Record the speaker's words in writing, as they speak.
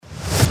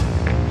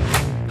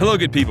Hello,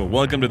 good people.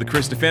 Welcome to the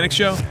Chris Stefanik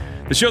Show,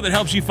 the show that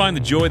helps you find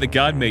the joy that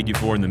God made you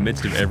for in the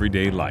midst of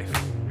everyday life.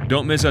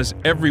 Don't miss us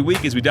every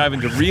week as we dive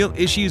into real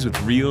issues with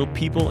real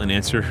people and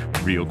answer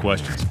real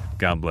questions.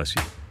 God bless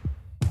you.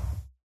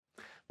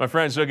 My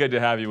friends, so good to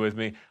have you with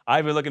me.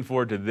 I've been looking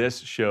forward to this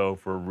show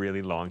for a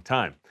really long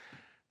time.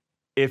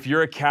 If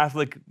you're a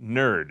Catholic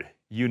nerd,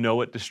 you know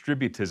what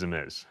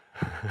distributism is,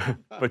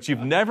 but you've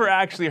never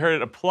actually heard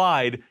it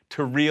applied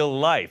to real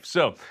life.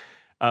 So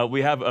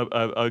we have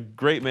a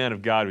great man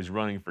of God who's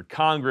running for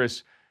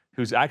Congress,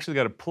 who's actually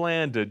got a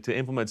plan to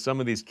implement some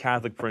of these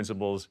Catholic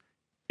principles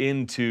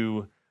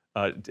into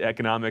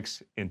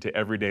economics, into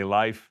everyday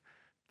life.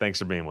 Thanks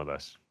for being with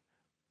us.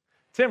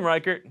 Tim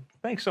Reichert,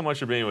 thanks so much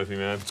for being with me,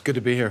 man. It's good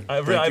to be here.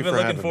 I've been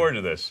looking forward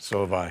to this.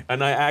 So have I.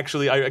 And I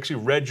actually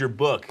read your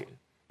book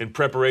in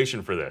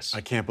preparation for this.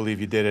 I can't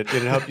believe you did it.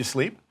 Did it help you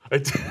sleep?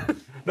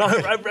 No,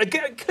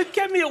 it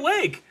kept me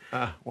awake.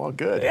 Well,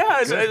 good. Yeah,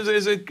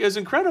 it's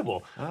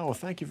incredible. Oh, well,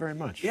 thank you very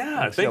much.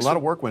 Yeah, a lot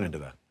of work went into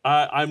that.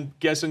 I'm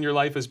guessing your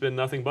life has been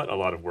nothing but a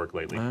lot of work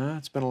lately.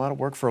 It's been a lot of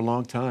work for a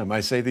long time.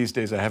 I say these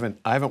days I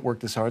haven't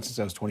worked this hard since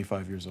I was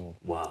 25 years old.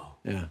 Wow.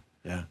 Yeah.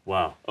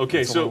 Wow. Okay,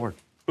 That's a lot of so work.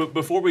 But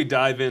before we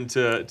dive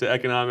into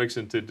economics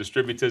and to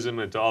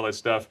distributism and to all that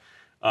stuff,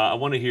 I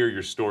want to hear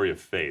your story of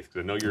faith,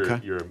 because I know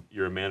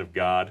you're a man of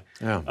God.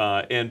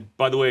 Yeah. And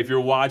by the way, if you're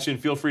watching,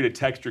 feel free to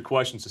text your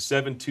questions to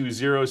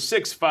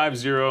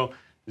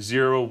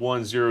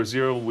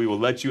 720-650-0100. We will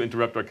let you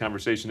interrupt our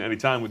conversation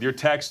anytime with your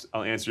text.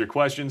 I'll answer your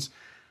questions.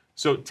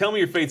 So tell me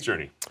your faith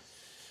journey.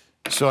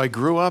 So I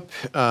grew up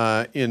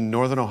in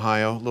northern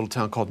Ohio, a little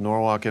town called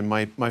Norwalk, and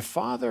my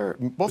father,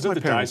 both my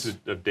parents. Is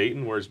it the Diocese of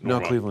Dayton? Where's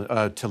Norwalk? No,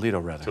 Cleveland, Toledo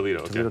rather.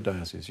 Toledo, okay. Toledo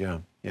Diocese, yeah.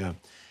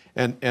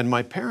 And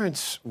my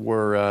parents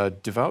were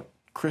devout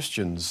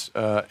Christians,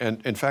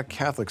 and in fact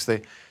Catholics.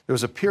 There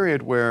was a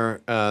period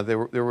where we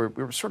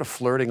were sort of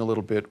flirting a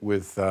little bit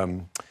with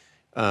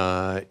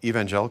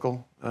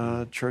evangelical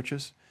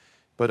churches.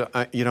 But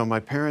my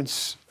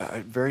parents,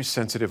 very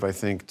sensitive, I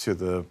think, to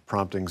the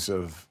promptings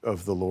of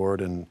the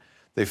Lord, and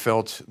they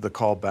felt the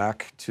call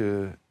back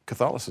to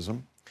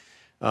Catholicism.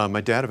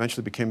 My dad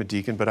eventually became a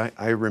deacon, but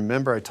I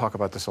remember, I talk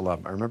about this a lot.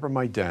 I remember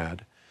my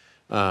dad.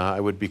 I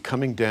would be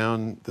coming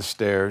down the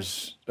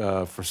stairs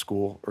for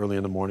school early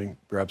in the morning,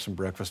 grab some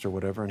breakfast or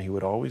whatever, and he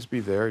would always be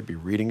there. He'd be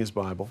reading his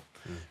Bible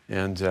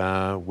and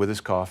with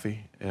his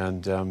coffee,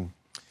 and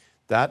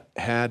that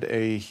had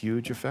a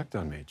huge effect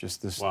on me.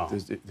 Just this, wow.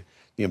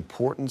 The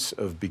importance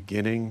of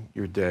beginning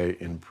your day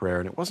in prayer,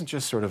 and it wasn't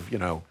just sort of, hey,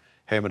 I'm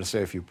going to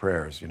say a few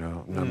prayers. I'm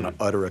going to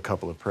utter a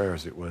couple of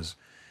prayers. It was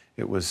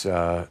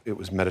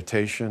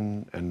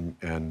meditation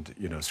and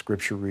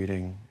scripture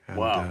reading. And,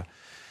 wow.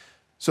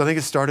 So I think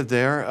it started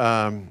there.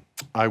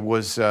 I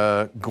was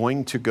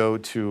going to go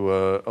to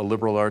a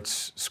liberal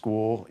arts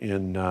school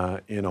in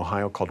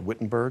Ohio called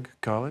Wittenberg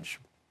College.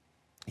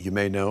 You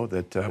may know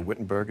that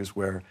Wittenberg is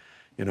where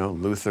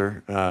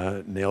Luther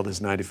nailed his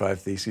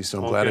 95 Theses.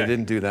 So I'm glad I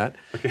didn't do that.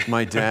 Okay.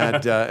 My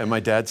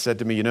dad said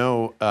to me,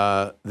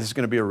 this is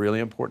going to be a really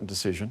important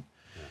decision.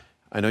 Yeah.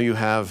 I know you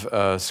have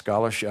a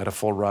scholarship, a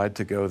full ride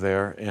to go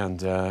there,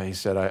 and he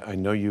said, I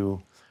know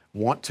you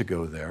want to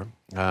go there,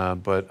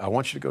 but I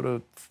want you to go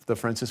to the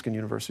Franciscan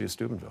University of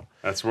Steubenville.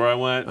 That's where I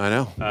went. I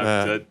know.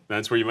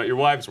 That's where you met your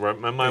wife. It's where I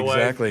met my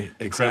wife.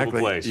 Incredible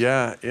place.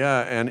 Yeah.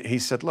 And he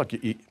said, look,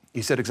 he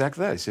said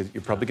exactly that. He said,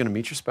 you're probably going to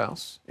meet your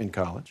spouse in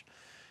college.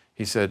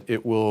 He said,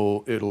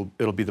 it'll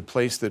be the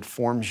place that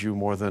forms you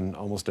more than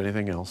almost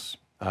anything else.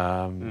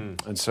 And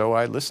so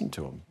I listened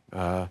to him.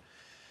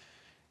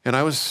 And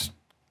I was,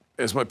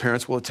 as my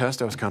parents will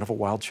attest, I was kind of a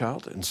wild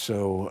child. And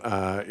so,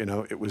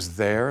 it was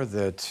there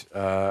that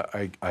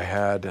I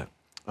had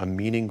a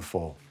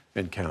meaningful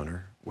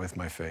encounter with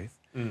my faith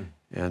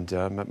and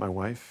met my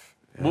wife.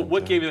 And,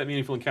 what gave you that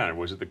meaningful encounter?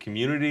 Was it the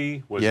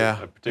community?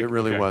 It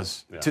really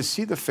was. Yeah. To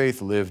see the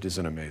faith lived is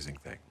an amazing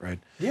thing, right?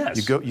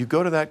 Yes. You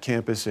go to that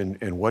campus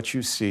and what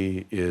you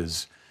see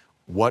is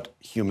what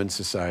human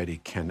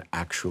society can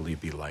actually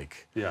be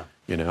like. Yeah.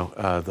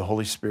 The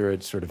Holy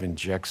Spirit sort of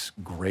injects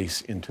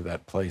grace into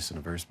that place in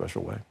a very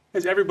special way.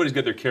 Everybody's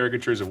got their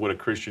caricatures of what a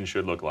Christian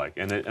should look like,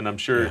 and I'm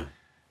sure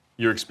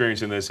you're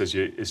experiencing this as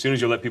soon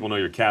as you let people know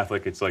you're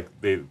Catholic, it's like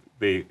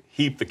they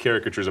heap the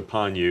caricatures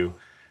upon you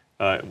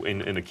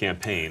in a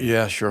campaign.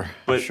 Yeah, sure.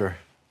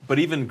 But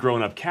even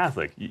growing up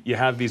Catholic, you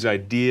have these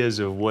ideas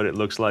of what it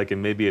looks like,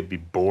 and maybe it'd be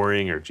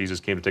boring, or Jesus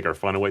came to take our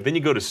fun away. Then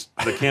you go to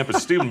the campus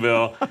of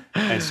Steubenville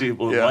and see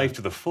life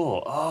to the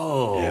full.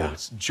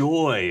 It's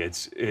joy.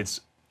 It's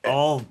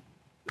all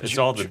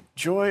the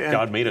joy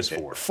God made us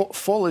for.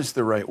 Full is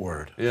the right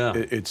word. Yeah.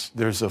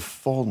 There's a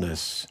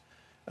fullness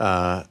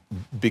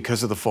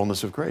because of the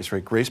fullness of grace,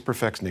 right? Grace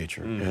perfects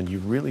nature, and you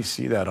really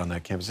see that on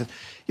that campus.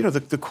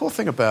 The cool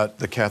thing about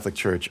the Catholic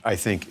Church, I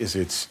think, is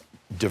its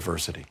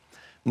diversity.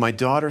 My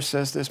daughter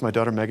says this. My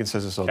daughter Megan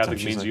says this all the time.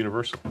 Catholic means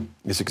universal.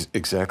 It's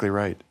exactly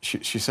right.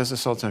 She says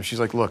this all the time. She's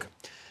like, look,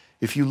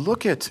 if you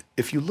look at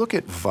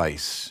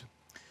vice,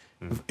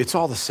 it's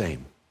all the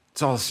same.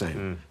 It's all the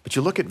same. But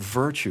you look at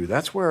virtue,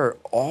 that's where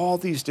all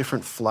these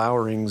different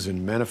flowerings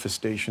and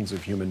manifestations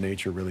of human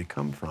nature really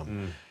come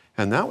from.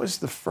 And that was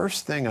the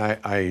first thing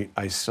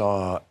I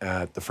saw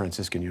at the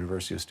Franciscan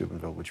University of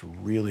Steubenville, which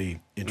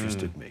really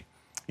interested me.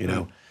 You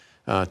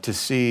know, to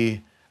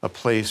see a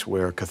place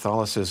where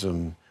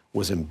Catholicism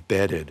was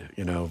embedded,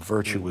 you know,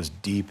 virtue was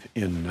deep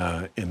in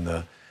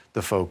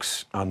the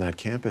folks on that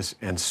campus,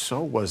 and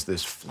so was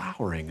this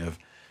flowering of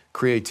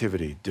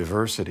creativity,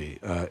 diversity.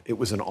 It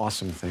was an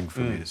awesome thing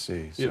for me to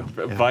see. So,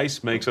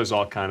 Vice makes us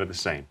all kind of the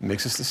same.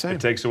 Makes us the same.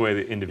 It takes away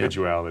the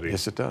individuality.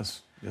 Yes, it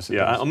does. Yes, it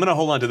does. does. I'm going to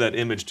hold on to that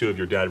image, too, of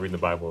your dad reading the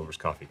Bible over his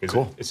coffee.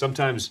 Because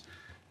sometimes,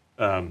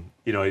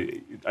 you know,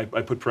 I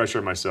put pressure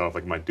on myself,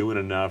 like, am I doing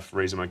enough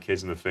raising my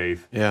kids in the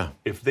faith? Yeah.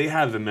 If they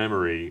have the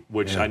memory,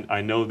 which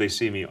I know they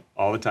see me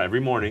all the time, every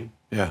morning,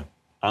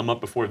 I'm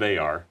up before they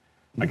are.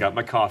 I got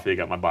my coffee, I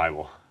got my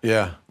Bible.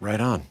 Yeah,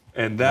 right on.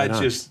 And that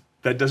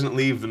that doesn't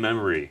leave the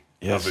memory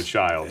of a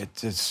child.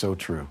 It's so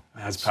true.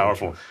 That's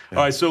powerful. All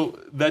right, so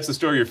that's the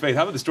story of your faith.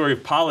 How about the story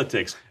of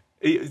politics?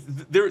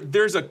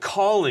 There's a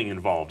calling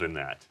involved in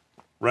that,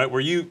 right?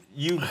 Where you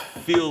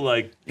feel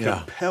like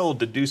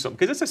compelled to do something,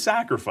 because it's a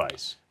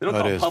sacrifice. They don't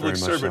call a public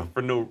servant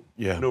for no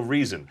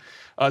reason.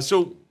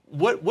 So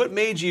what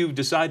made you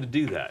decide to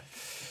do that?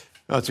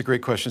 Oh, that's a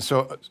great question.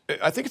 So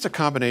I think it's a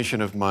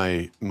combination of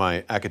my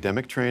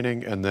academic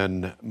training and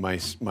then my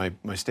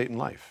state in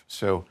life.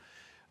 So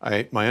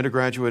my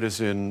undergraduate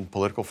is in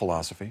political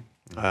philosophy.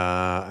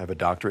 I have a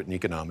doctorate in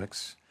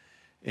economics.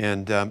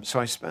 And so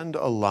I spend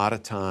a lot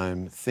of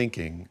time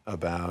thinking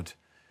about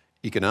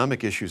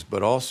economic issues,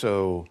 but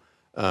also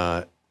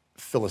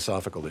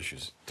philosophical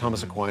issues.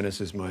 Thomas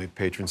Aquinas is my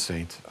patron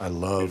saint. I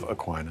love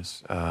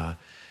Aquinas.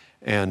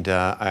 And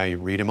I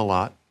read him a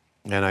lot.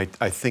 And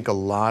I think a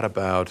lot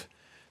about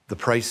the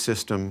price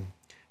system,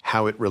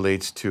 how it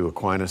relates to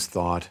Aquinas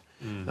thought.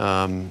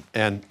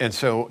 And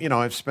so, you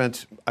know, I've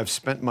spent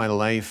my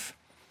life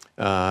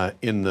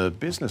in the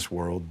business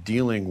world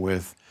dealing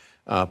with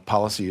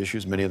policy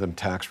issues, many of them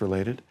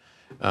tax-related,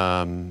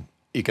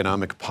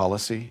 economic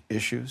policy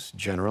issues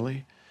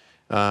generally.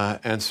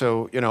 And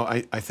so, you know,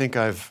 I think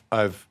I've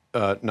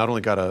not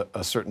only got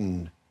a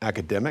certain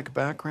academic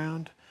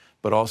background,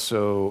 but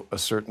also a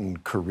certain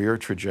career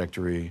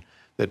trajectory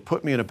that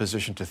put me in a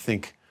position to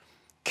think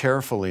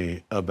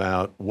carefully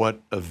about what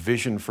a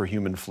vision for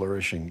human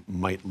flourishing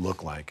might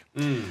look like.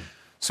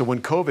 So when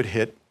COVID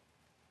hit,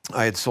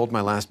 I had sold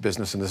my last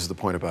business, and this is the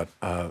point about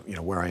you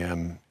know, where I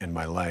am in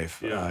my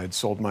life. I had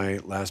sold my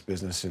last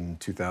business in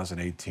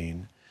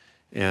 2018,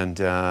 and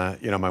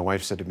you know, my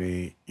wife said to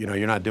me, you know,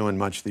 you're not doing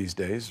much these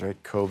days,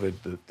 right?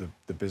 COVID,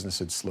 the business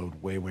had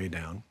slowed way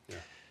down.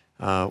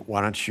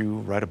 Why don't you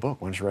write a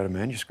book? Why don't you write a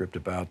manuscript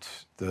about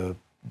the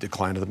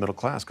decline of the middle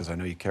class, because I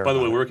know you care about it. By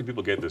the way, where can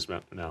people get this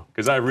now?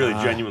 Because I really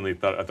genuinely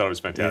thought it was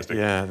fantastic.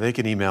 Yeah, they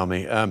can email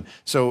me.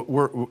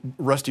 So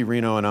Rusty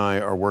Reno and I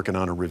are working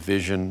on a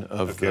revision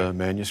of the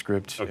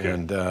manuscript.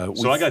 And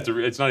so I got to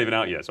it's not even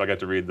out yet, so I got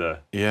to read the...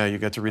 Yeah, you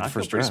got to read the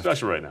first draft. Pretty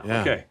special right now.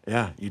 Yeah,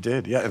 yeah, you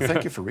did. Yeah, and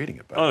thank you for reading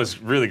it. Oh,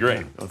 it's really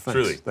great. Oh, thanks.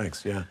 Truly.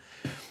 Thanks, yeah.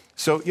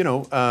 So, you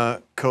know,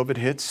 COVID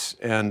hits,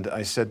 and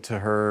I said to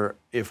her,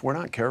 if we're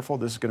not careful,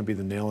 this is going to be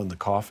the nail in the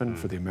coffin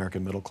for the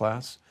American middle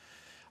class.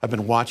 I've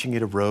been watching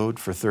it erode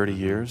for 30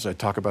 years. I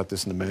talk about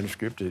this in the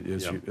manuscript.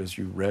 As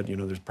you read, you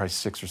know, there's probably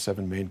 6 or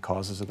 7 main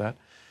causes of that.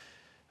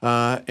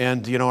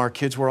 And, you know, our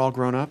kids were all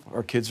grown up.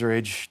 Our kids are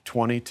age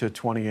 20 to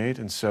 28.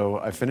 And so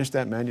I finished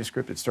that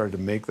manuscript. It started to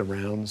make the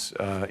rounds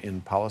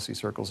in policy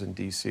circles in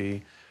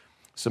D.C.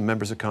 Some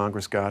members of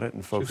Congress got it,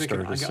 and folks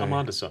started to say... I'm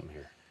onto something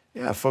here.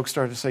 Yeah, folks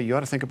started to say, you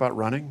ought to think about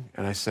running.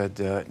 And I said,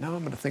 no, I'm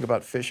going to think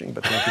about fishing,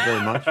 but thank you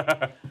very much.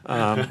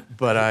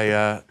 But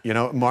I, you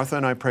know, Martha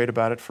and I prayed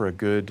about it for a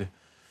good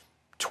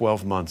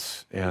 12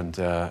 months, and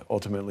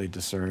ultimately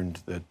discerned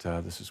that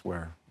this is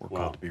where we're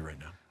called to be right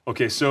now.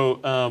 Okay,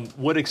 so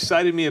what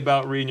excited me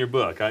about reading your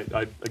book,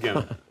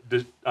 again,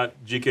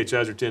 G.K.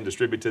 Chesterton,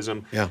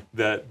 distributism,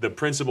 that the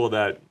principle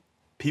that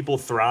people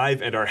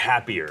thrive and are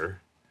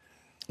happier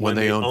when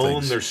they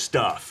own their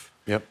stuff.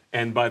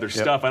 And by their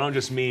stuff, I don't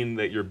just mean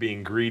that you're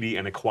being greedy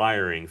and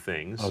acquiring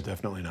things. Oh,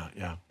 definitely not,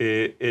 yeah.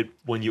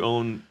 When you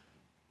own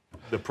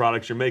the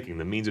products you're making,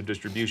 the means of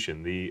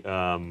distribution, the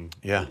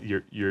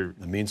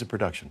means of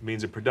production.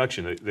 Means of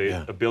production,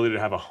 the ability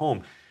to have a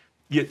home.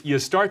 You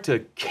start to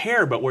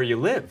care about where you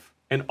live,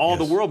 and all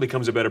the world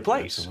becomes a better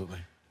place. Absolutely.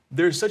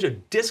 There's such a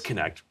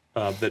disconnect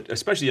that,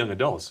 especially young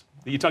adults,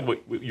 you talk about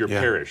your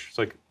parish. It's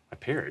like, my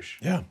parish?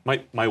 Yeah.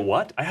 My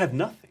what? I have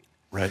nothing.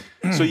 Right.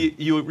 So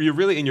you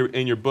really,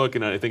 in your book,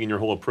 and I think in your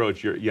whole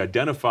approach, you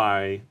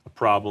identify a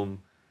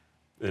problem,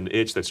 an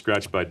itch that's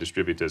scratched by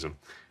distributism.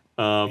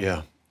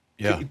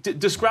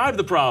 Describe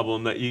the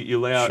problem that you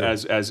lay out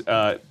as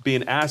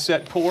being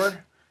asset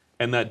poor,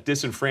 and that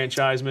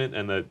disenfranchisement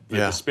and the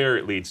despair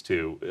it leads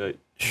to.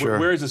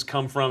 Where does this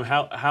come from?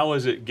 How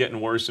is it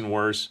getting worse and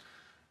worse?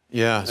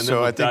 Yeah, and then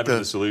so I think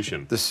the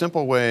solution. The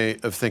simple way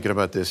of thinking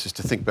about this is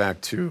to think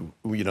back to,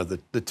 you know,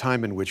 the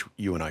time in which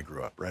you and I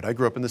grew up, right? I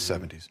grew up in the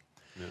 70s.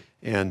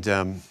 And,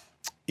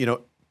 you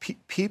know,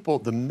 people,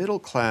 the middle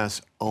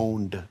class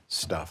owned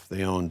stuff.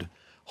 They owned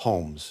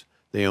homes.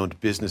 They owned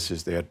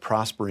businesses. They had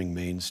prospering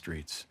main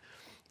streets.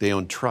 They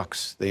owned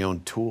trucks. They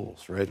owned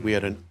tools, right? We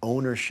had an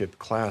ownership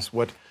class.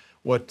 What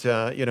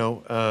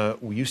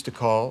we used to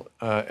call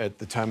at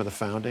the time of the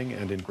founding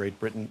and in Great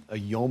Britain a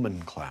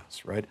yeoman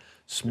class, right?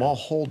 Small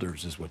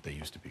holders is what they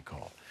used to be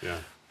called. Yeah.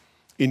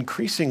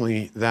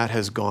 Increasingly, that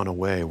has gone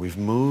away. We've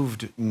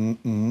moved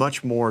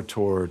much more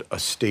toward a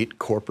state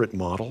corporate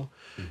model,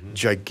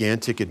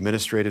 gigantic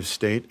administrative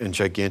state and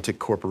gigantic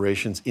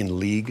corporations in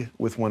league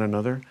with one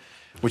another,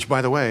 which,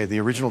 by the way, the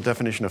original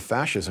definition of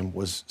fascism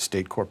was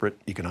state corporate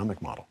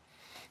economic model.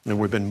 And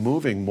we've been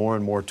moving more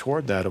and more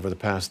toward that over the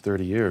past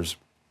 30 years.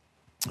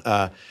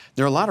 There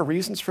are a lot of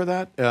reasons for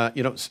that.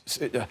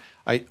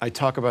 I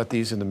talk about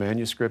these in the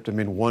manuscript. I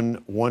mean,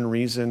 one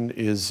reason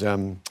is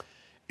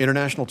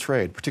international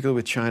trade, particularly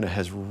with China,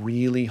 has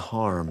really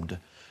harmed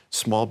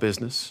small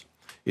business.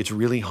 It's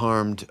really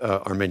harmed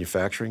our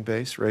manufacturing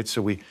base, right?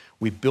 So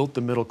we built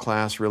the middle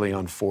class really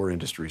on 4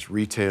 industries: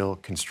 retail,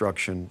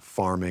 construction,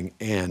 farming,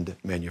 and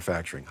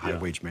manufacturing,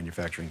 high-wage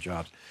manufacturing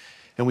jobs.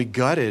 And we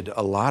gutted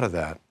a lot of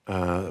that,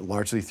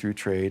 largely through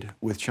trade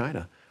with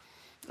China.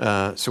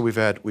 So we've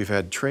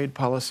had trade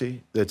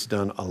policy that's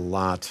done a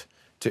lot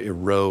to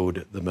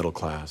erode the middle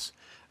class.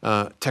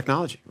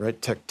 Technology,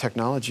 right?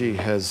 Technology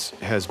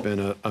has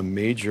been a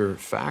major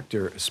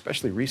factor,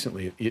 especially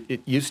recently.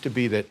 It used to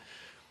be that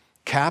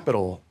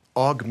capital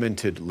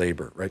augmented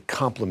labor, right?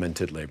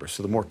 Complemented labor.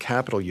 So the more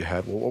capital you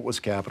had, well, what was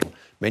capital?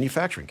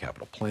 Manufacturing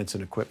capital, plants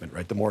and equipment,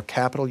 right? The more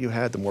capital you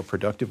had, the more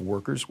productive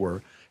workers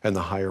were, and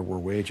the higher were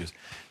wages.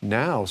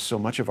 Now, so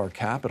much of our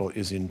capital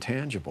is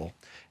intangible,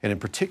 and in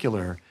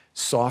particular,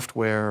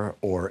 software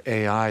or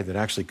AI that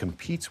actually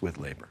competes with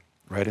labor,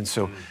 right? And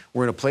so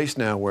we're in a place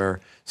now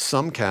where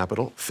some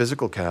capital,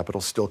 physical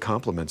capital, still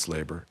complements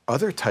labor.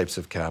 Other types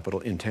of capital,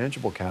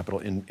 intangible capital,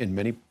 in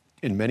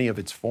many of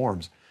its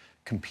forms,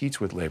 competes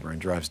with labor and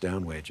drives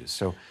down wages.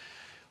 So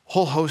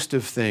whole host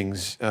of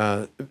things,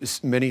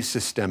 many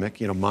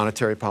systemic,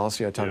 monetary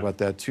policy, I talk about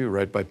that too,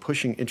 right? By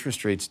pushing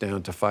interest rates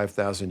down to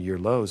 5,000-year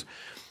lows,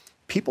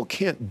 people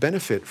can't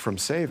benefit from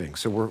saving.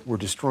 So we're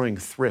destroying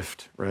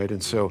thrift, right?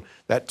 And so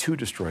that too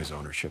destroys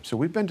ownership. So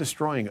we've been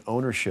destroying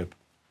ownership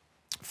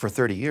for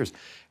 30 years.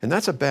 And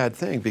that's a bad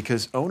thing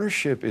because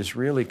ownership is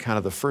really kind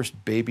of the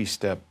first baby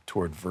step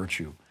toward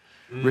virtue.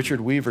 Richard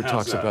Weaver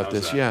talks about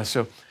this. Yeah,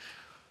 so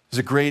there's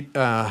a great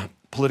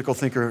political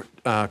thinker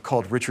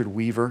called Richard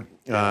Weaver.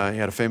 He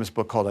had a famous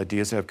book called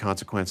Ideas Have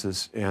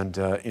Consequences. And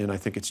in, I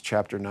think it's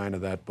chapter 9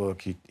 of that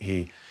book,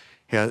 the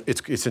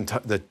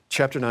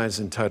chapter 9 is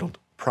entitled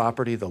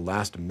Property, the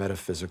Last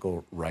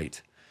Metaphysical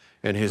Right.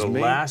 And his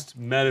last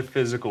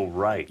metaphysical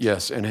right.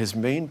 Yes, and his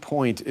main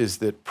point is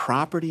that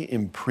property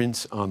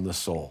imprints on the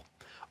soul.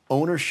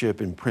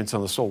 Ownership imprints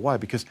on the soul. Why?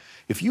 Because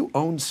if you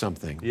own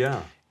something,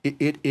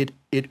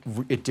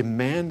 it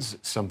demands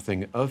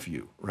something of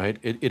you, right?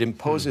 It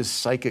imposes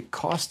psychic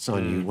costs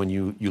on you when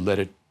you let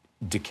it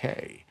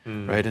decay,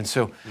 right? And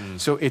so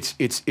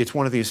it's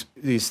one of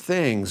these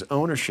things,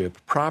 ownership,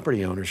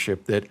 property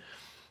ownership, that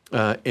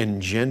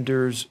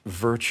engenders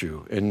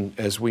virtue. And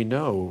as we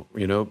know,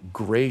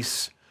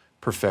 grace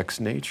perfects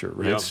nature,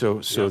 right?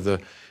 So the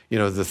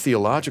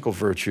theological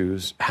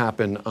virtues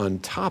happen on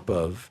top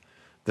of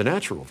the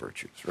natural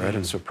virtues, right?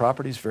 And so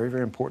property is very,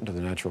 very important to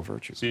the natural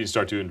virtues. So you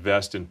start to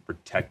invest in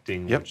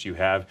protecting what you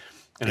have.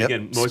 And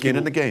again, most skin people,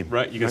 in the game.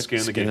 Right, you got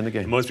skin in the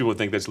game. Most people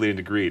think that's leading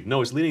to greed.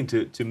 No, it's leading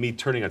to me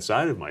turning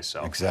outside of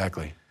myself.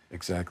 Exactly.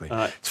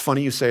 It's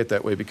funny you say it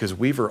that way because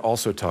Weaver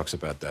also talks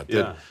about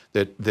that.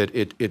 That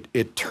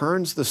it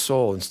turns the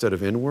soul instead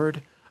of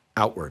inward,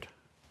 outward.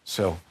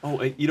 So.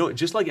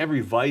 Just like every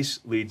vice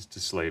leads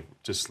to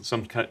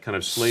some kind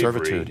of slavery.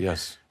 Servitude,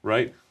 yes.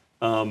 Right?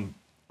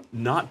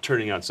 Not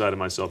turning outside of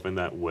myself in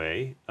that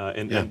way,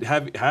 and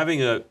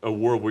having a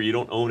world where you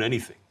don't own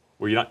anything,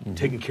 where you're not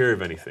taking care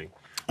of anything.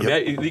 I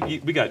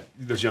mean, we got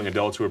those young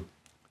adults who are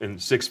in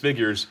 6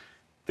 figures.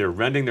 They're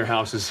renting their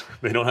houses.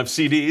 They don't have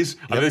CDs.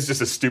 I mean, it's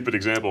just a stupid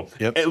example.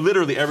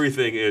 Literally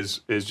everything is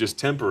just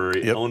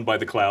temporary, owned by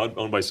the cloud,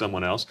 owned by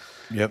someone else.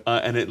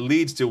 And it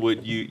leads to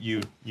what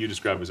you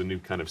describe as a new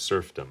kind of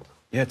serfdom.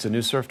 Yeah, it's a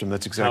new serfdom.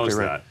 That's exactly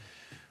right. How is that?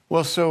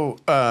 Well, so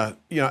I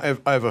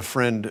have a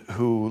friend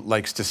who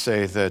likes to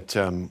say that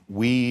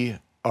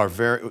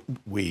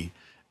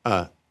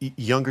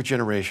younger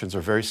generations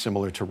are very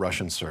similar to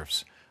Russian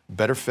serfs.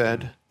 Better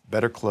fed,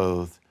 better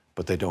clothed,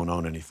 but they don't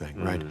own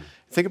anything, right?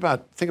 Think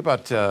about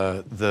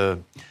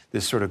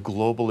this sort of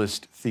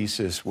globalist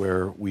thesis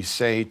where we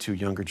say to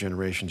younger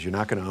generations, you're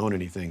not going to own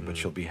anything,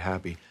 but you'll be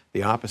happy.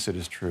 The opposite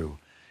is true.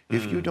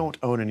 If you don't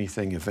own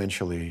anything,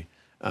 eventually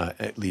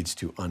it leads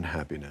to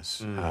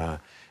unhappiness.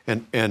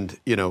 And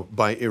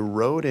by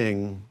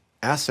eroding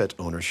asset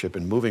ownership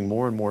and moving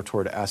more and more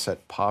toward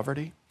asset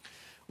poverty,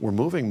 we're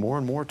moving more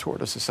and more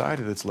toward a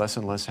society that's less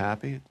and less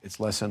happy. It's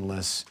less and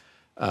less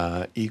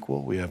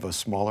equal. We have a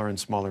smaller and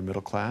smaller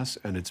middle class,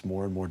 and it's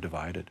more and more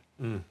divided.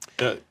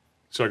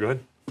 Sorry, go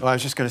ahead. Well, I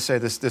was just going to say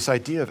this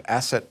idea of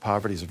asset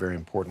poverty is a very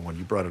important one.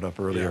 You brought it up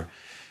earlier.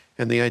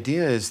 And the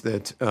idea is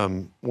that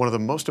one of the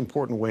most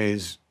important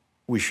ways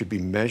we should be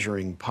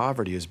measuring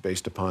poverty is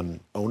based upon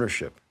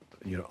ownership,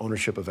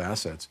 ownership of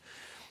assets.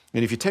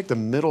 And if you take the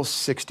middle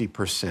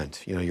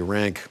 60%, you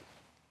rank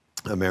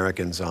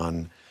Americans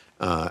on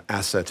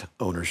asset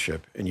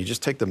ownership, and you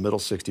just take the middle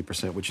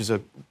 60%, which is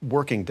a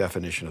working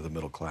definition of the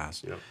middle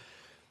class. Yep.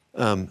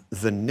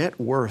 The net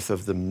worth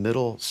of the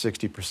middle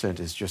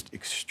 60% is just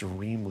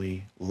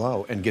extremely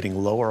low and getting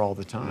lower all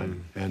the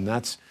time. And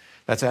that's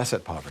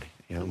asset poverty.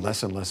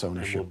 Less and less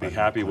ownership. And we'll be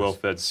happy,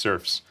 well-fed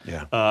serfs.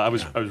 Yeah. I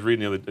was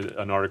reading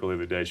an article the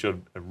other day. It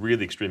showed a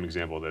really extreme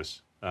example of this.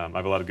 I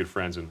have a lot of good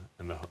friends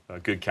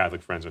good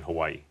Catholic friends in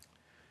Hawaii.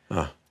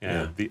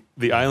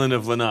 The island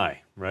of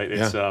Lanai, right?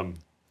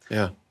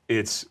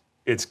 It's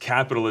it's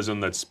capitalism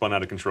that's spun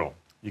out of control.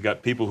 You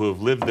got people who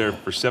have lived there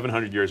for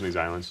 700 years in these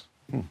islands.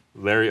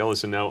 Larry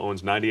Ellison now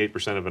owns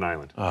 98% of an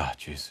island. Oh,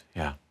 jeez,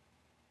 yeah.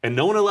 And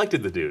no one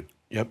elected the dude.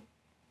 Yep.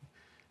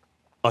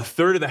 A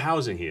third of the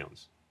housing he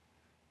owns.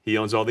 He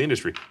owns all the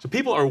industry. So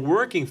people are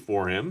working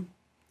for him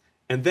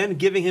and then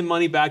giving him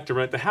money back to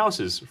rent the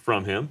houses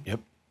from him.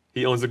 Yep.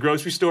 He owns the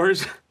grocery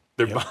stores.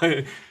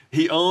 Buying.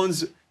 He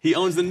owns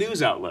the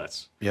news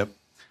outlets. Yep.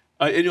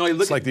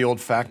 It's like the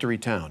old factory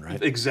town, right?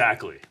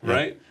 Exactly,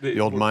 right? The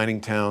old mining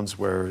towns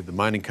where the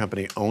mining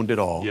company owned it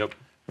all. Yep.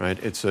 Right?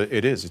 It's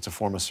a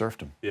form of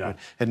serfdom. Yeah. Right?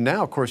 And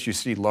now, of course, you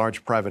see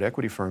large private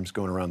equity firms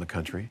going around the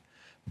country,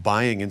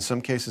 buying, in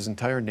some cases,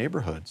 entire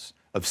neighborhoods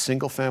of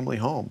single-family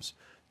homes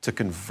to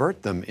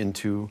convert them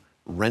into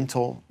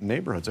rental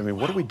neighborhoods. I mean,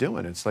 what are we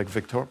doing? It's like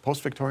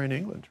post-Victorian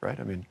England, right?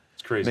 I mean,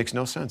 it's crazy. It makes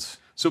no sense.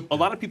 So a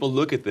lot of people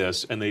look at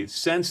this and they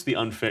sense the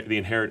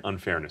inherent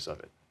unfairness of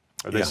it.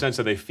 Or they sense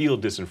that they feel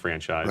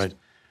disenfranchised. Right.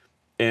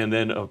 And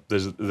then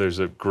there's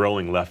a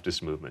growing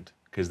leftist movement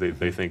because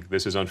they think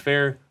this is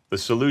unfair. The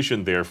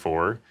solution,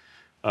 therefore,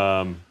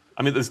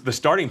 the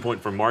starting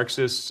point for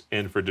Marxists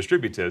and for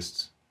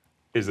distributists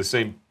is the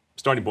same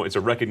starting point. It's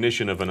a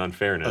recognition of an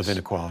unfairness. Of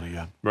inequality,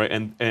 yeah. Right,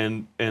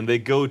 and they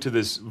go to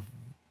this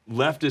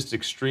leftist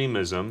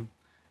extremism,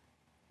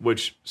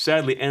 which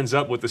sadly ends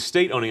up with the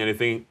state owning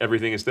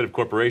everything instead of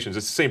corporations.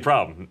 It's the same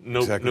problem.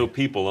 No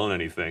people own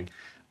anything.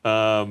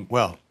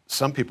 Well,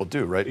 some people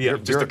do, right? Yeah,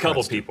 just a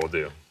couple people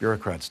do.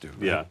 Bureaucrats do.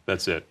 Right? Yeah,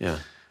 that's it. Yeah.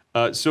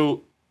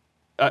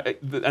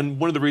 And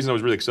one of the reasons I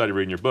was really excited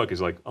reading your book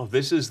is like, oh,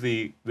 this is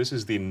the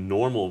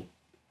normal,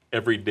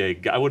 everyday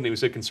guy. I wouldn't even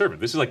say conservative.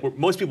 This is like where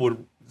most people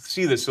would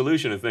see the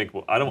solution and think,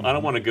 well, I don't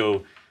want to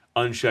go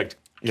unchecked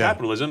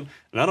capitalism,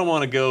 and I don't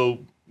want to go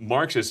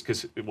Marxist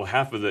because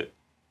half of the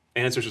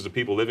ancestors of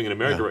people living in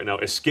America right now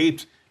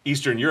escaped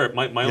Eastern Europe.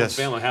 My own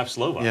family, half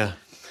Slovak. Yeah.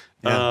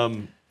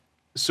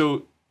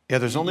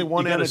 There's only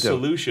one antidote. A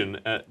solution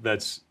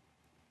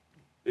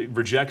it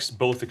rejects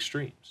both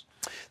extremes.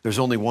 There's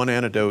only one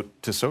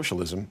antidote to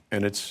socialism,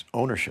 and it's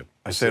ownership.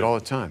 I say it all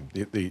the time.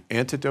 The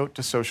antidote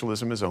to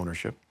socialism is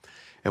ownership,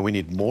 and we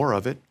need more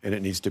of it, and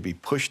it needs to be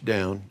pushed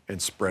down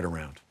and spread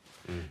around.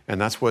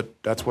 And that's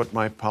what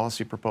my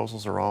policy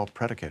proposals are all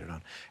predicated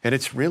on. And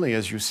it's really,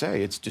 as you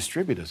say, it's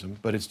distributism,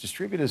 but it's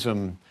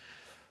distributism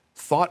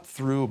thought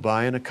through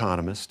by an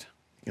economist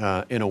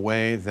in a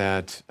way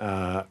that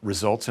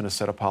results in a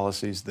set of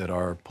policies that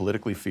are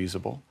politically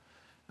feasible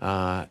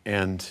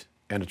and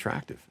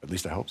attractive. At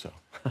least I hope so.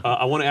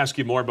 I want to ask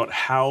you more about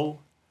how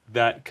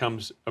that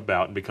comes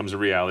about and becomes a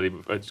reality.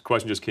 A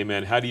question just came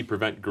in. How do you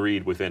prevent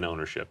greed within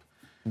ownership?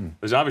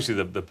 There's obviously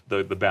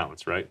the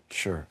balance, right?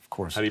 Sure, of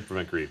course. How do you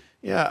prevent greed?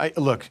 Yeah,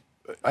 look,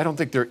 I don't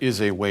think there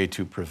is a way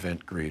to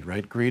prevent greed,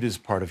 right? Greed is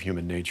part of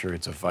human nature.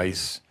 It's a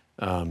vice.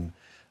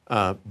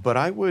 But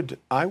I would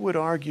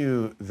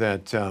argue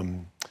that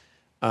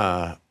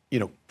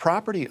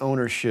property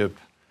ownership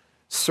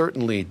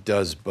certainly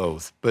does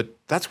both. But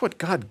that's what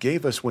God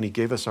gave us when He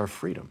gave us our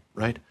freedom,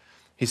 right?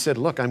 He said,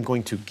 "Look, I'm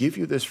going to give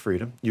you this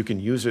freedom. You can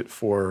use it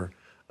for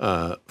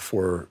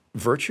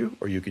virtue,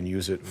 or you can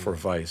use it for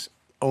vice.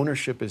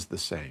 Ownership is the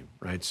same,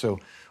 right? So,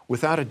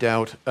 without a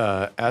doubt,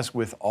 as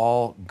with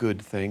all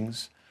good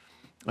things,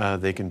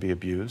 they can be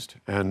abused,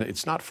 and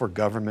it's not for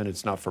government,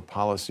 it's not for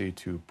policy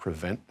to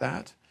prevent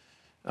that.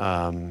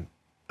 But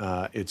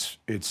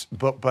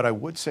I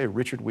would say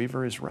Richard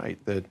Weaver is right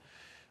that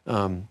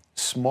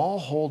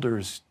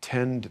smallholders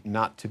tend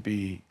not to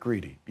be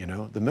greedy.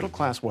 The middle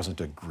class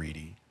wasn't a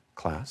greedy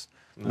class.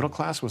 The middle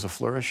class was a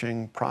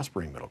flourishing,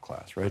 prospering middle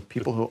class, right?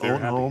 People who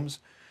own homes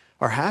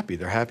are happy.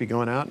 They're happy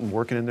going out and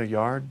working in their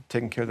yard,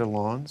 taking care of their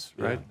lawns,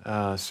 right?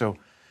 So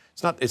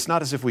it's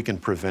not as if we can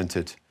prevent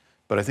it,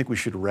 but I think we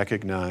should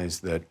recognize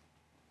that,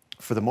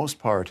 for the most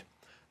part,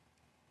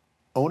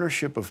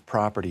 ownership of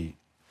property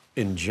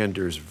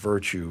engenders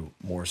virtue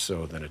more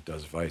so than it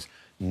does vice.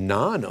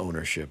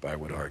 Non-ownership, I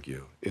would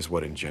argue, is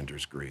what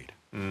engenders greed,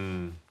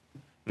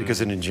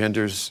 because it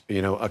engenders,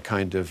 a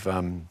kind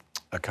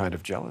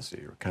of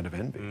jealousy or a kind of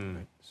envy.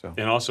 Right? So,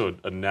 and also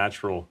a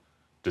natural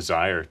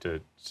desire to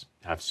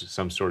have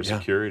some sort of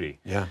security.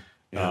 Yeah.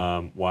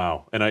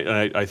 Wow. And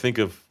I think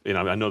of,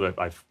 I know that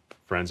I have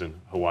friends in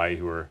Hawaii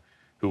who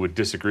would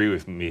disagree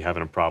with me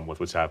having a problem with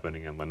what's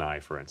happening in Lanai,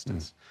 for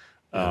instance.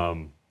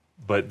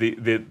 but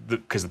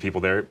because the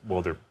people there,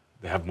 well,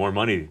 they have more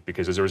money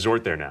because there's a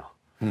resort there now.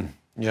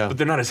 Yeah. But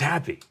they're not as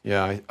happy.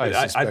 Yeah, I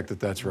suspect that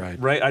that's right.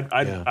 Right?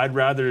 I'd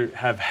rather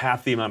have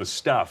half the amount of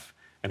stuff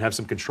and have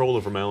some control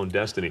over my own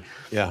destiny.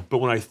 Yeah. But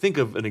when I think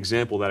of an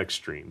example that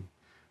extreme,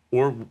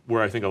 or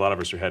where I think a lot of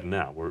us are heading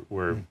now,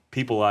 where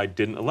people I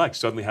didn't elect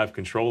suddenly have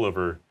control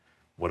over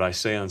what I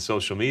say on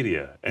social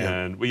media.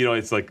 And, you know,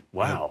 it's like,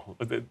 wow,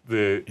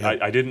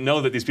 I didn't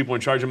know that these people were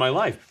in charge of my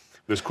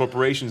life. There's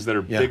corporations that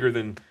are bigger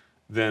than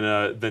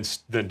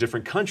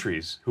different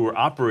countries who are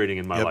operating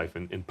in my life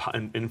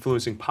and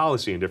influencing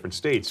policy in different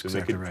states. And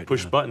they can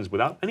push buttons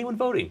without anyone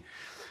voting.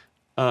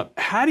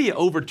 How do you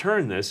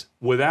overturn this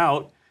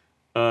without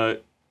a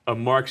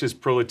Marxist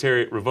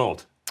proletariat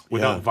revolt,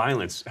 without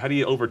violence? How do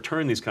you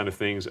overturn these kind of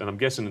things? And I'm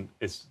guessing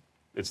it's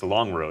the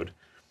long road,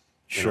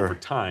 over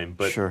time.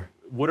 But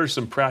what are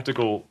some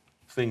practical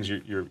things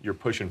you're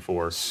pushing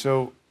for?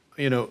 So,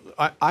 you know,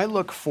 I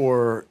look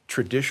for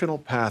traditional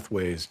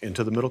pathways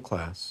into the middle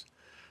class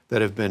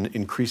that have been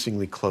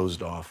increasingly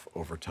closed off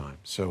over time.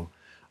 So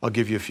I'll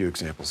give you a few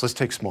examples. Let's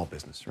take small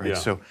business, right?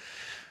 So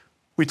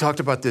we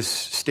talked about this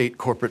state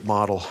corporate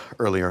model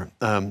earlier.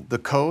 The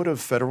Code of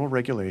Federal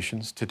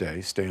Regulations today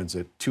stands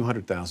at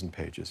 200,000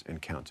 pages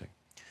and counting.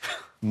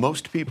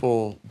 Most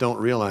people don't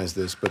realize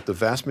this, but the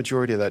vast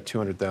majority of that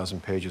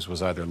 200,000 pages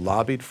was either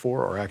lobbied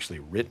for or actually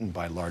written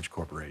by large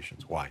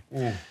corporations. Why?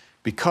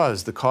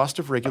 Because the cost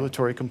of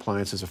regulatory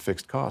compliance is a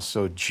fixed cost.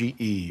 So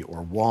GE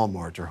or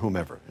Walmart or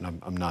whomever, and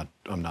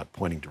I'm not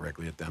pointing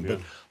directly at them,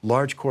 but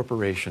large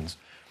corporations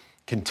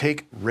can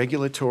take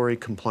regulatory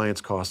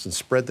compliance costs and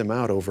spread them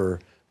out over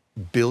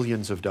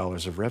billions of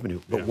dollars of revenue.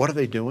 But what are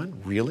they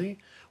doing, really?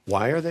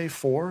 Why are they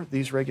for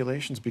these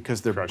regulations?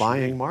 Because they're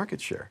buying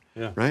market share,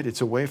 right? It's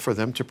a way for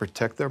them to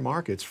protect their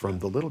markets from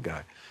the little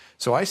guy.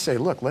 So I say,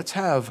 look, let's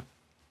have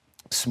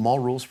small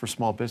rules for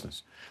small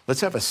business.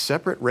 Let's have a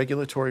separate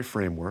regulatory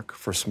framework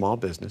for small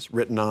business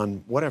written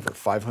on whatever,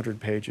 500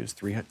 pages,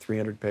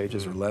 300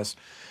 pages or less,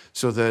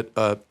 so that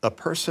a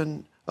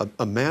person,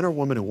 a man or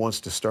woman who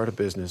wants to start a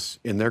business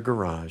in their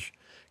garage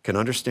can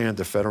understand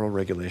the federal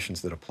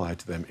regulations that apply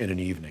to them in an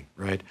evening,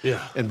 right?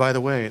 And by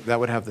the way, that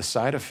would have the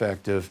side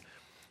effect of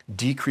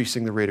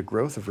decreasing the rate of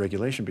growth of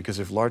regulation, because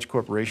if large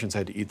corporations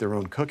had to eat their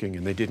own cooking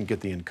and they didn't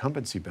get the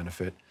incumbency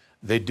benefit,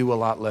 they'd do a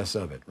lot less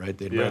of it, right?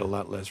 They'd write a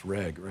lot less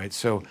reg, right?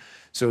 So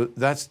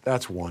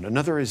that's one.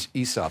 Another is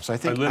ESOPs.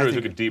 I literally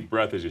took a deep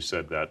breath as you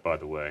said that, by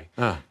the way.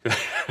 I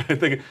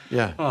think,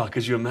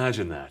 because you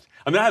imagine that.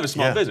 I mean, I have a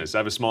small business. I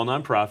have a small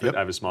nonprofit. I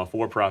have a small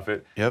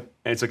for-profit. And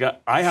it's like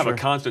I have a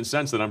constant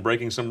sense that I'm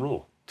breaking some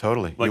rule.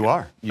 Totally. Like, you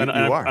are. You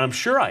are. I'm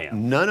sure I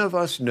am. None of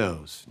us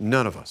knows.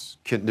 None of us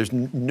can. There's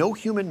no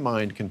human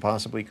mind can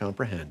possibly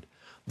comprehend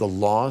the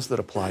laws that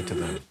apply to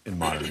them in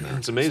modern America.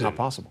 It's amazing. It's not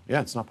possible.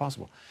 Yeah, it's not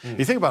possible.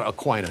 You think about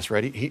Aquinas,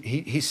 right?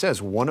 He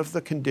says one of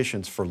the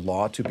conditions for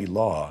law to be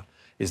law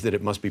is that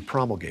it must be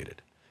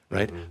promulgated,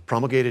 right?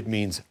 Promulgated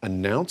means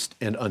announced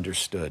and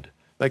understood.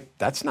 Like,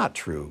 that's not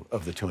true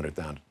of the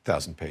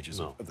 200,000 pages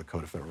of the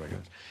Code of Federal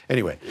Regulations.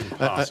 Anyway,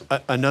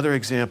 another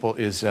example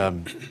is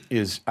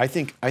I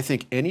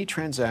think any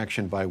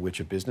transaction by which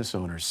a business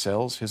owner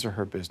sells his or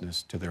her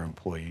business to their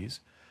employees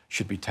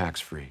should be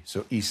tax-free.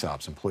 So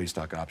ESOPs, employee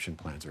stock option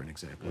plans, are an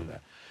example of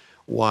that.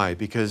 Why?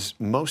 Because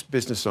most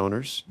business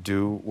owners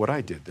do what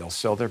I did. They'll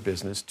sell their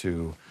business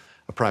to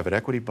a private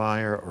equity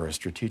buyer or a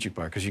strategic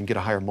buyer because you can get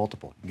a higher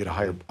multiple, you can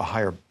get a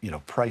higher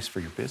price for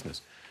your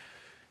business.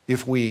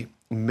 If we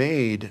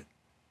made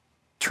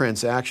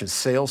transactions,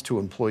 sales to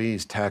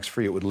employees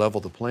tax-free, it would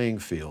level the playing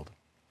field.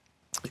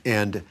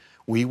 And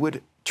we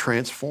would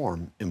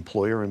transform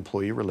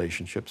employer-employee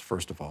relationships,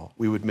 first of all.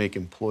 We would make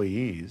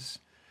employees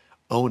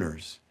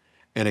owners.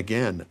 And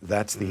again,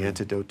 that's the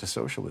antidote to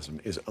socialism,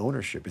 is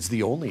ownership. It's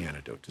the only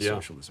antidote to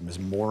socialism, is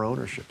more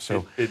ownership.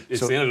 So it's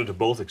the antidote to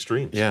both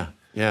extremes.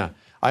 Yeah.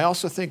 I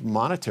also think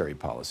monetary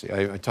policy.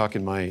 I talk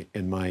in my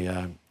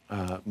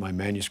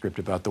manuscript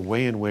about the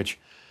way in which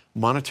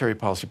monetary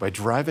policy, by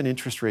driving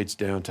interest rates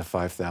down to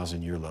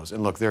 5,000-year lows,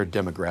 and look, there are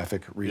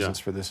demographic reasons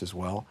for this as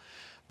well,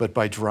 but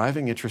by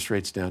driving interest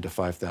rates down to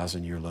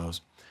 5,000-year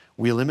lows,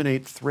 we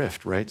eliminate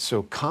thrift, right?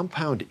 So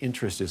compound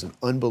interest is an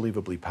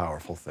unbelievably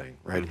powerful thing,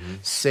 right?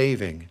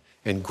 Saving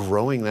and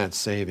growing that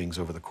savings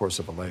over the course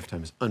of a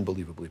lifetime is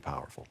unbelievably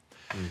powerful.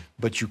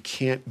 But you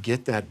can't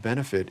get that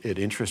benefit at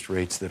interest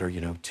rates that are,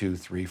 2,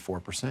 3,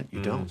 4%.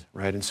 You don't,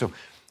 right? And so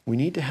we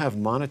need to have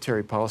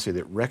monetary policy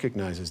that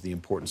recognizes the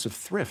importance of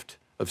thrift,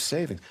 of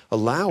savings,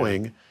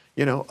 allowing,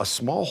 a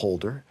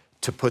smallholder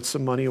to put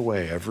some money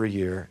away every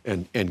year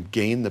and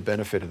gain the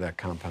benefit of that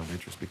compound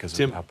interest because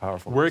of how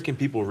powerful it is. Where can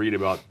people read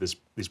about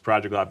these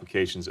practical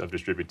applications of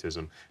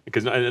distributism?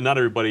 Because not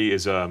everybody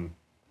is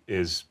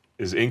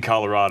in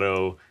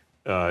Colorado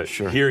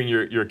hearing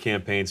your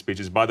campaign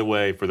speeches. By the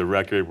way, for the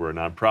record, we're a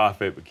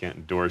nonprofit. We can't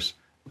endorse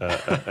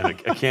a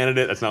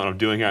candidate. That's not what I'm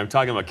doing here. I'm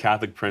talking about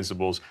Catholic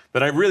principles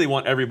that I really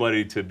want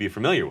everybody to be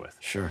familiar with.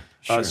 Sure.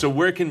 So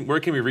where can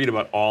we read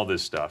about all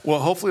this stuff? Well,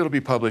 hopefully it'll be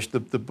published.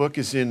 The book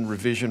is in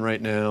revision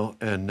right now,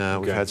 and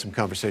we've had some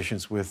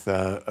conversations with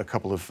a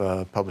couple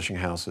of publishing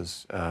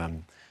houses.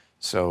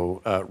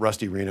 So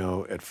Rusty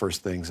Reno at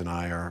First Things and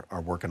I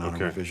are working on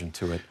a revision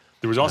to it.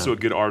 There was also a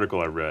good article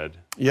I read.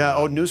 Yeah,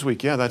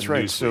 Newsweek. Yeah, that's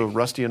right. Newsweek. So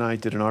Rusty and I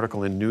did an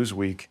article in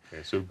Newsweek.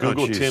 Okay, so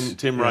Google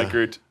Tim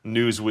Reichert,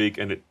 Newsweek,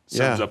 and it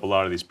sums up a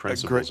lot of these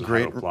principles and how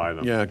to apply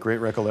them. Yeah, great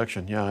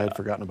recollection. Yeah, I had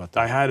forgotten about that.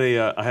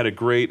 I had a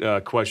great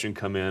question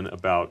come in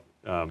about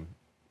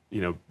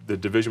the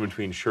division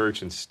between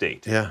church and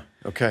state. Yeah.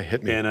 Okay.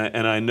 Hit me. And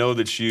I know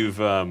that you've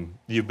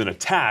been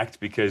attacked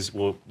because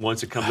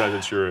once it comes out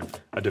that you're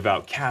a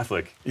devout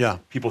Catholic,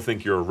 people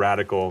think you're a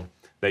radical,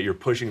 that you're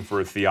pushing for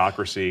a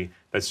theocracy,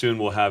 that soon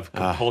we'll have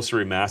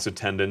compulsory mass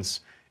attendance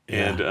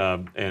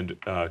and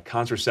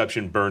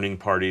contraception burning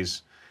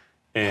parties,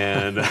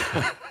 and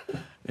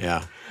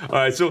yeah. All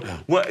right. So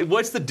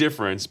what's the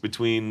difference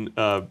between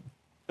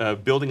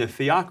building a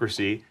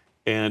theocracy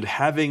and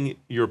having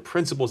your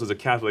principles as a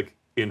Catholic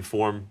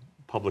inform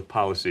public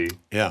policy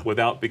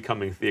without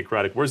becoming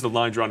theocratic? Where's the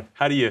line drawn?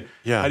 How do you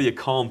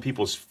calm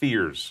people's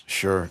fears?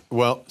 Sure.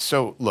 Well,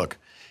 so look,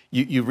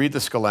 you read the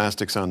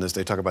scholastics on this.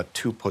 They talk about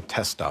two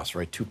potestas,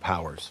 right? Two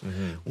powers.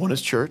 One is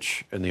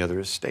church, and the other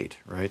is state,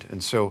 right?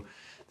 And so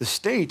the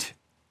state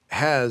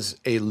has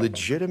a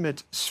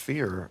legitimate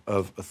sphere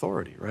of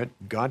authority, right?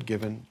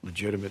 God-given,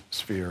 legitimate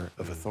sphere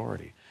of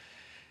authority.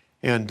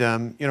 And,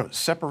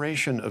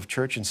 separation of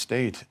church and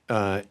state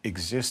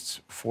exists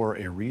for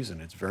a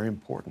reason. It's very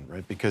important,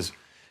 right? Because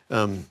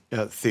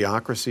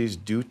theocracies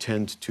do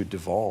tend to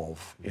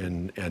devolve,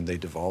 and they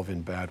devolve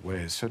in bad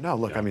ways. So now,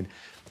 look, I mean,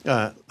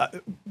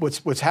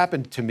 what's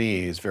happened to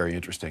me is very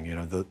interesting.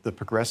 The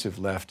progressive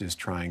left is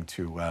trying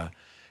to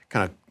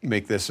kind of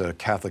make this a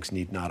Catholics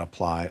need not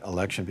apply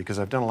election, because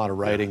I've done a lot of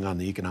writing on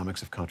the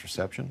economics of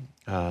contraception.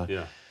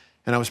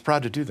 And I was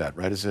proud to do that,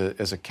 right?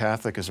 As a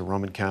Catholic, as a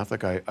Roman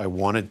Catholic, I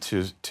wanted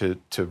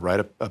to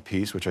write a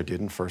piece, which I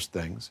did in First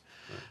Things,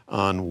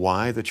 on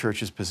why the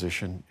Church's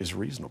position is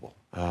reasonable.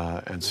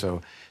 And so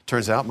it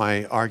turns out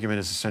my argument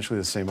is essentially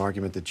the same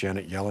argument that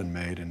Janet Yellen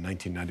made in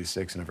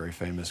 1996 in a very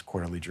famous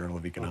Quarterly Journal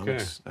of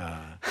Economics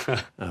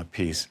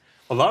piece.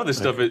 A lot of this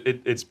stuff,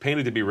 it's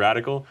painted to be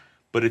radical,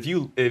 but if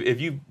you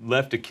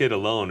left a kid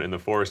alone in the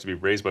forest to be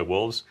raised by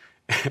wolves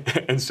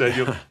and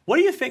said, what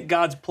do you think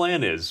God's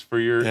plan is for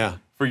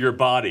your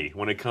body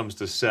when it comes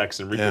to sex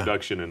and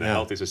reproduction and a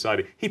healthy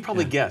society, he'd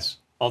probably guess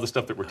all the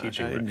stuff that we're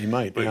teaching. He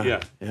might, but he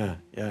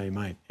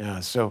might. Yeah.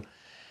 So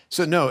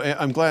no,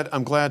 I'm glad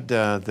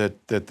that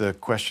the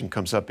question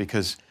comes up,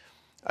 because,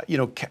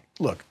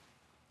 look,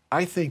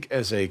 I think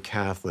as a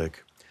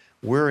Catholic,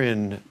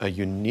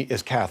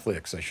 as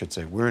Catholics, I should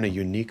say, we're in a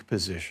unique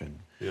position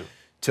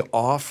to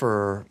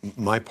offer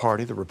my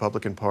party, the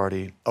Republican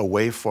Party, a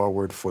way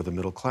forward for the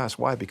middle class.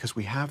 Why? Because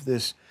we have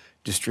this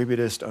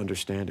distributist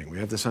understanding. We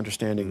have this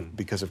understanding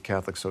because of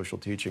Catholic social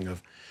teaching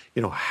of,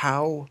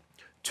 how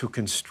to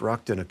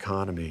construct an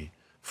economy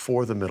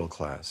for the middle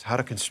class, how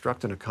to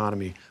construct an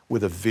economy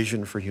with a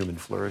vision for human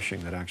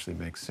flourishing that actually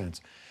makes sense.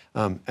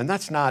 And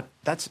that's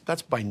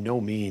by no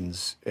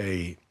means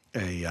a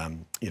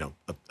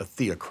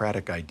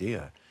theocratic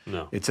idea.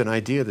 No. It's an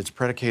idea that's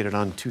predicated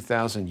on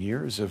 2,000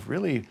 years of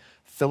really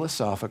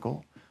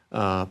philosophical,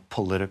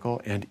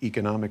 political, and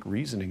economic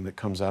reasoning that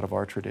comes out of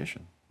our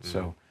tradition.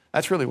 So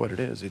that's really what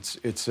it is.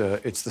 It's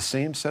the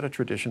same set of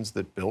traditions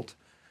that built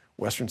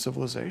Western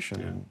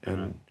civilization.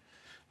 And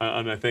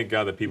I thank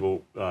God that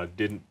people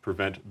didn't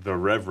prevent the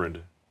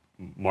Reverend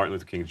Martin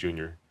Luther King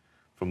Jr.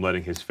 from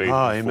letting his faith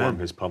inform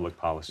his public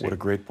policy. What a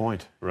great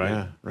point. Right?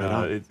 Yeah, right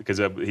on. Because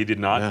he did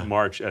not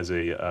march as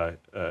a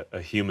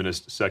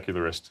humanist,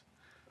 secularist,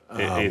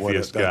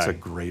 atheist guy. That's a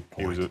great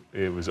point.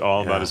 It was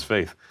all about his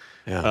faith.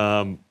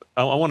 Yeah.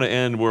 I want to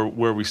end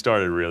where we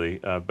started, really,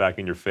 back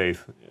in your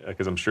faith,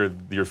 because I'm sure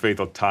your faith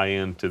will tie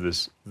into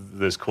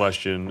this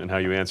question and how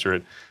you answer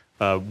it.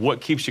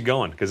 What keeps you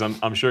going? Because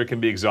I'm sure it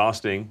can be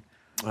exhausting.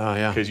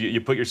 Because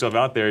you put yourself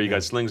out there, you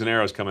got slings and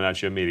arrows coming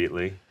at you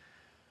immediately.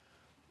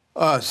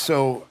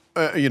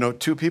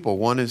 Two people.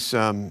 One is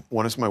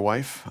my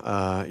wife.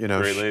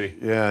 Great lady.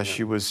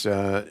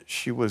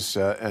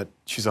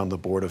 She's on the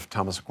board of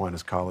Thomas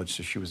Aquinas College,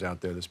 so she was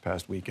out there this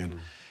past weekend.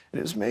 And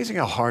it was amazing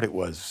how hard it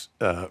was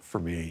for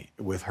me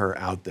with her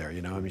out there.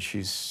 I mean,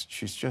 she's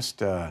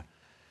just,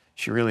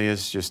 she really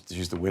is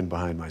she's the wind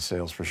behind my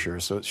sails for sure.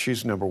 So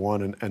she's number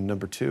one, and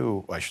number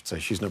two, I should say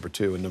she's number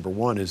two, and number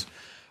one is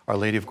Our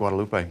Lady of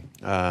Guadalupe.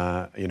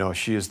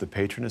 She is the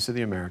patroness of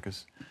the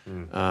Americas.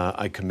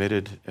 I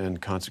committed and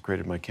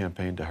consecrated my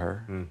campaign to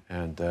her,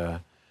 and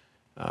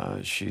we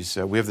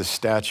have this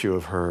statue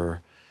of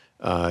her.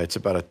 It's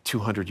about a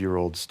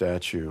 200-year-old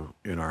statue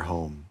in our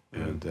home,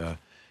 and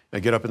I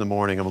get up in the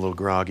morning. I'm a little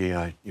groggy.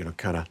 I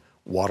kind of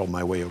waddle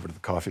my way over to the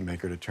coffee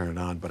maker to turn it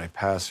on, but I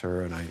pass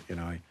her,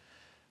 and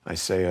I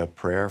say a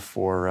prayer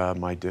for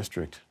my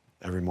district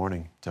every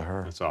morning to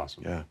her. That's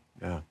awesome.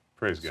 Yeah.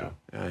 Praise God.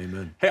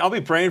 Amen. Hey, I'll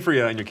be praying for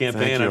you in your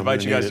campaign. Thank you. I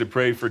invite you I'm gonna guys need to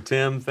pray for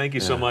Tim. Thank you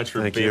so much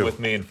for being with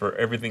me and for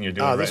everything you're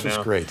doing right now. This was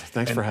great.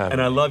 Thanks for having me.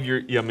 And I love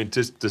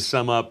just to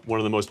sum up, one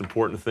of the most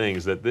important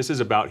things, that this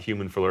is about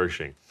human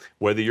flourishing.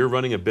 Whether you're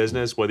running a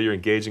business, whether you're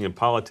engaging in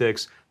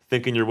politics,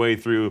 thinking your way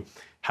through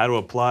how to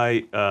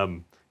apply,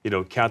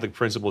 Catholic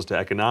principles to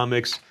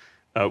economics,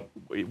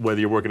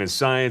 whether you're working in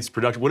science,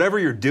 production, whatever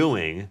you're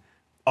doing,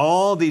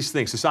 all these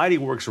things. Society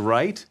works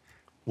right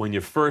when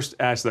you first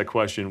ask that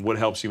question, what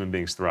helps human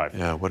beings thrive?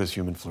 Yeah, what is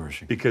human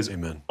flourishing? Because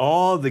Amen.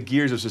 all the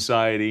gears of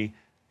society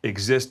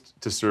exist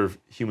to serve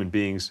human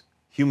beings.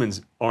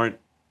 Humans aren't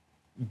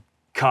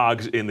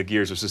cogs in the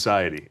gears of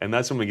society. And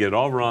that's when we get it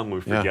all wrong, when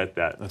we forget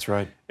that. That's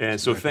right. And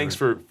so thanks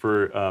for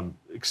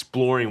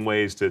exploring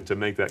ways to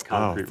make that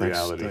concrete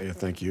reality.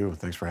 Thank you.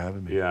 Thanks for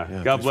having me.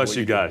 Yeah. God bless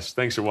you guys.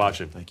 Thanks for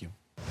watching. Thank you.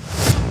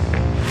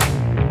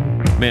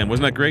 Man,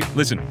 wasn't that great?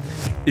 Listen,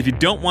 if you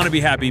don't want to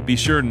be happy, be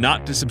sure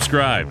not to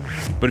subscribe.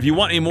 But if you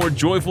want a more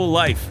joyful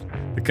life,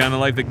 the kind of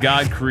life that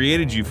God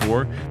created you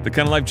for, the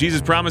kind of life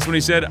Jesus promised when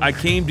he said, I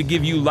came to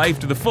give you life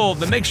to the full,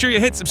 then make sure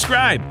you hit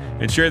subscribe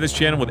and share this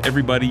channel with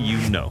everybody you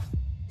know.